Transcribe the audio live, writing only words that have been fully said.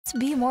This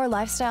Be More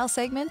Lifestyle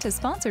segment is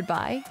sponsored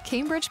by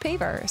Cambridge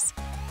Pavers.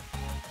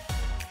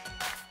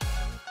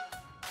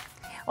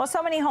 Well,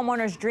 so many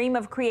homeowners dream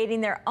of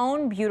creating their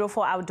own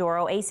beautiful outdoor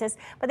oasis,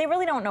 but they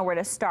really don't know where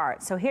to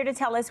start. So here to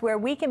tell us where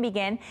we can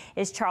begin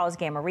is Charles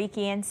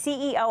Gamarekian,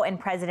 CEO and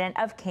President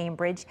of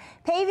Cambridge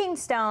Paving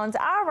Stones.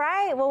 All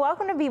right, well,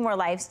 welcome to Be More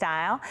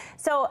Lifestyle.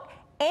 So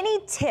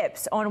any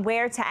tips on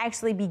where to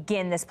actually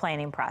begin this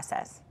planning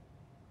process?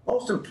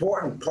 Most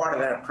important part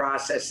of that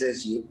process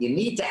is you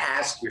need to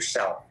ask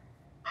yourself,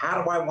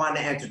 how do I want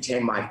to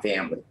entertain my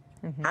family?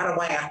 How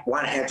do I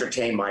want to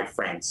entertain my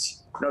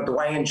friends? Do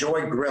I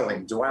enjoy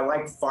grilling? Do I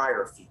like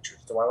fire features?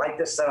 Do I like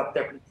to set up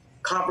different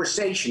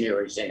conversation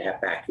areas in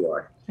that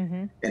backyard?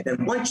 And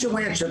then once you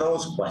answer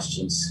those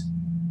questions,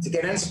 to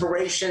get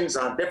inspirations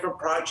on different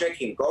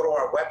projects, you can go to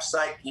our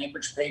website,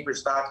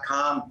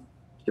 cambridgepavers.com.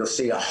 You'll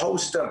see a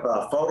host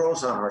of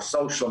photos on our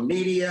social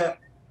media,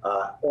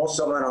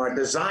 also in our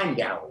design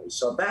gallery.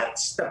 So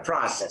that's the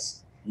process.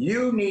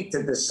 You need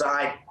to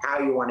decide how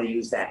you want to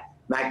use that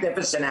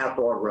magnificent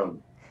outdoor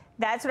room.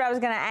 That's what I was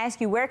going to ask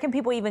you. Where can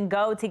people even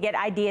go to get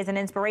ideas and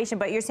inspiration?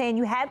 But you're saying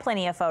you had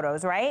plenty of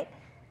photos, right?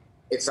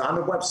 It's on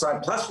the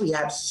website. Plus, we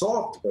have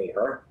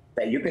software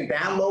that you can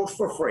download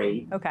for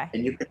free. Okay.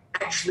 And you can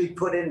actually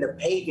put in the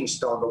paving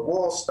stone, the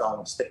wall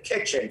stones, the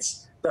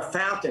kitchens, the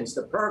fountains,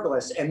 the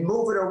pergolas, and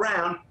move it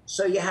around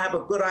so you have a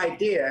good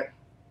idea.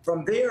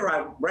 From there,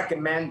 I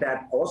recommend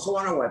that also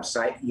on our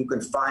website, you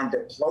can find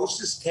the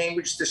closest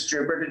Cambridge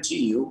distributor to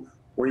you,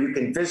 where you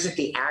can visit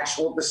the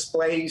actual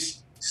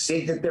displays,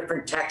 see the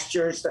different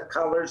textures, the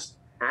colors,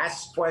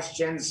 ask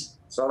questions.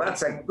 So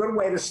that's a good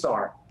way to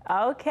start.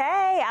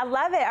 Okay, I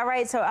love it. All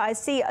right, so I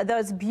see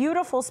those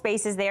beautiful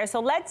spaces there.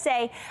 So let's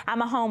say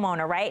I'm a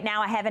homeowner, right?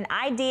 Now I have an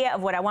idea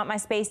of what I want my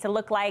space to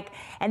look like.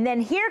 And then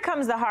here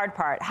comes the hard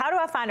part. How do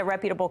I find a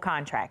reputable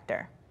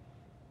contractor?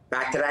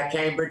 Back to that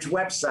Cambridge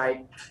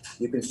website,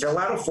 you can fill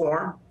out a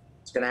form.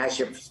 It's going to ask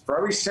you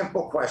very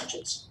simple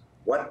questions.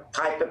 What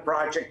type of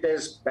project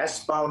is,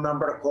 best phone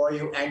number to call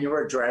you, and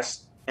your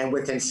address. And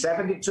within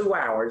 72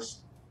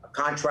 hours, a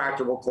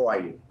contractor will call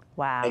you.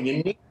 Wow. And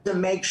you need to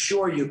make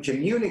sure you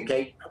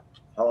communicate,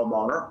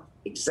 homeowner,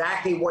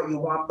 exactly what you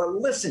want, but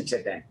listen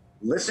to them.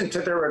 Listen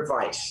to their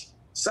advice.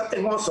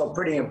 Something also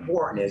pretty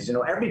important is,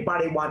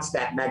 everybody wants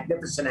that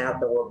magnificent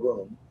outdoor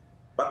room,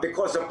 but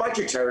because of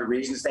budgetary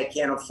reasons, they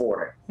can't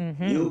afford it.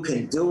 You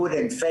can do it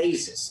in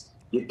phases.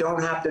 You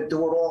don't have to do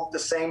it all at the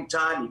same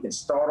time. You can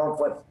start off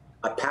with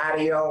a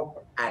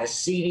patio, add a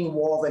seating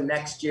wall the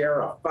next year,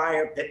 a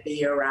fire pit the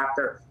year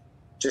after.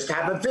 Just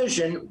have a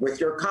vision with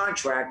your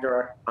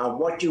contractor on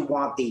what you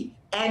want the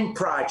end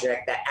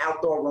project, the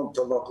outdoor room,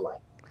 to look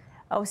like.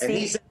 Oh, see. And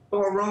these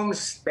outdoor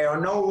rooms, they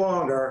are no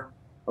longer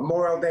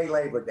Memorial Day,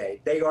 Labor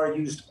Day. They are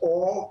used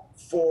all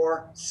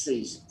 4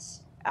 seasons.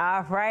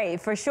 All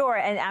right, for sure.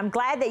 And I'm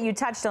glad that you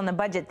touched on the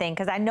budget thing,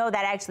 because I know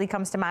that actually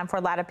comes to mind for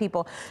a lot of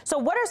people. So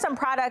what are some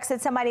products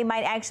that somebody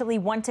might actually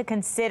want to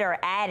consider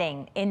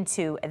adding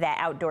into that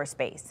outdoor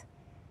space?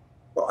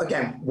 Well,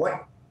 again,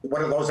 what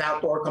are those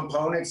outdoor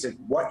components and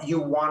what you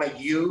want to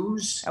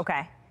use?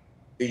 Okay.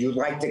 Do you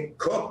like to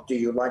cook? Do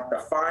you like the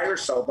fire?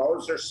 So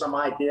those are some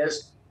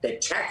ideas. The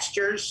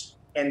textures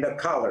and the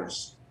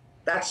colors.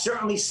 That's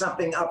certainly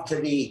something up to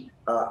the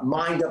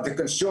mind of the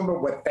consumer,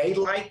 what they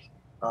like.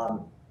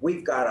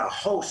 We've got a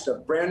host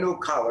of brand new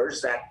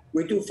colors that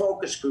we do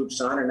focus groups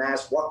on and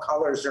ask what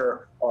colors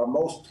are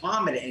most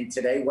prominent in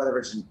today, whether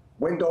it's in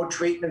window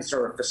treatments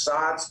or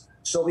facades.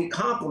 So we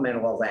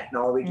complement all that.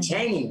 Now,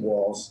 retaining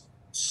walls,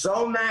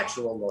 so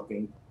natural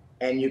looking,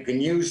 and you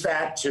can use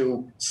that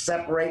to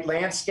separate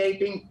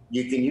landscaping.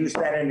 You can use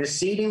that in the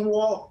seating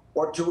wall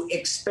or to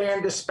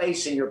expand the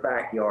space in your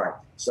backyard.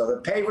 So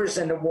the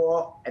pavers in the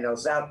wall and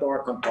those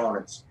outdoor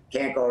components,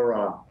 can't go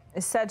wrong.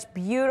 Such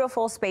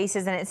beautiful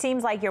spaces, and it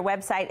seems like your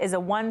website is a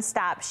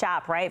one-stop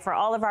shop, right, for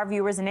all of our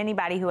viewers and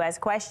anybody who has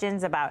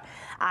questions about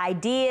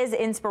ideas,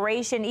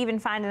 inspiration, even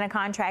finding a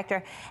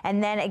contractor,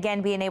 and then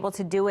again being able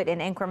to do it in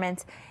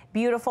increments.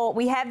 Beautiful.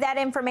 We have that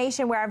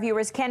information where our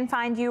viewers can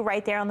find you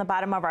right there on the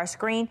bottom of our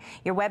screen.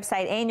 Your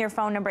website and your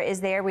phone number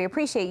is there. We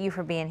appreciate you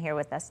for being here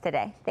with us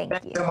today. Thank you.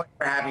 Thanks so much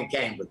for having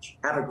Cambridge.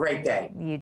 Have a great day. You